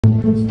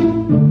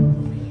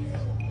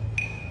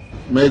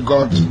May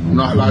God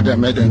not allow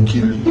them, make them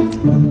kill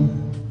you.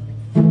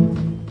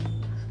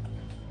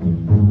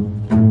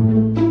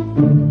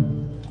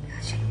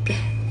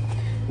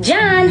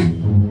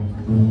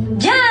 John!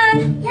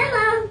 Yeah,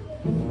 Mom.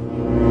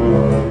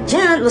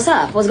 John, what's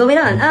up? What's going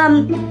on?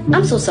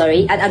 I'm so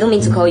sorry. I don't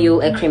mean to call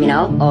you a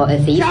criminal or a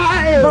thief.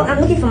 But I'm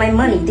looking for my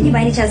money. Did you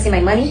by any chance see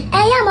my money?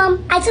 Yeah,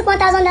 Mom. I took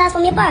 $1,000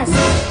 from your purse.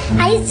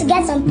 I used to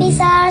get some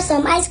pizza,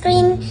 some ice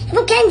cream,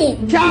 even candy.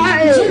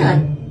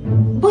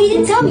 John, but you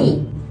didn't tell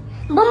me.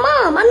 But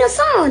Mom, I'm your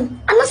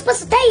son. I'm not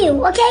supposed to tell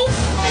you, okay?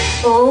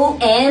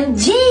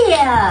 OMG!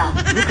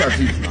 Look at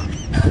it now.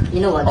 You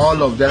know what?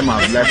 All of them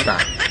have left her.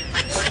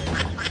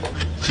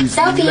 She's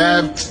Selfie.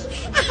 left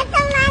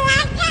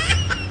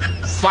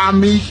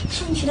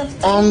famished,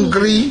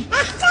 hungry,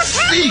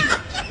 sick,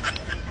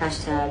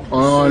 Hashtag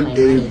on my a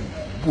money.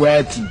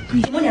 where to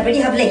be. The money already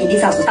have leg in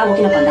this house to start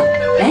walking up and down.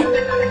 Eh?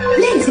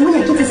 Leg is the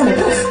money I keep inside my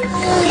purse.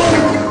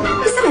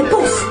 Inside my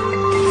purse.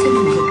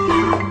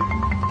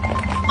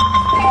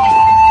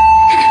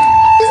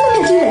 There's no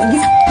Nigerian in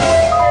this.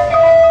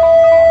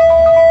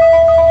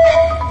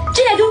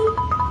 Chinedu!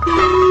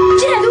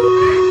 Chinedu!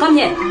 Come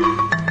here.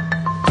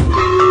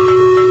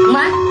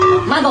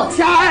 Margot!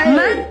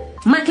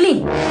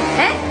 Maclean!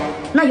 Eh?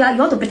 Now you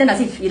want to pretend as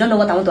if you don't know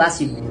what I want to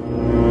ask you.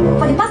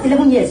 For the past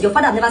 11 years, your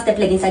father have never stepped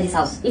leg inside this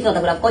house. If not,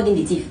 I would have called in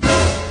the thief.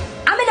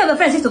 How many of your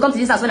friends used to come to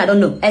this house when I don't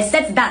know?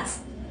 Except that,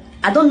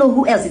 I don't know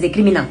who else is a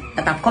criminal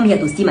that have come here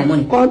to steal my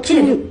money.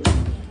 Chinedu,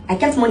 I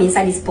kept money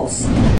inside this purse.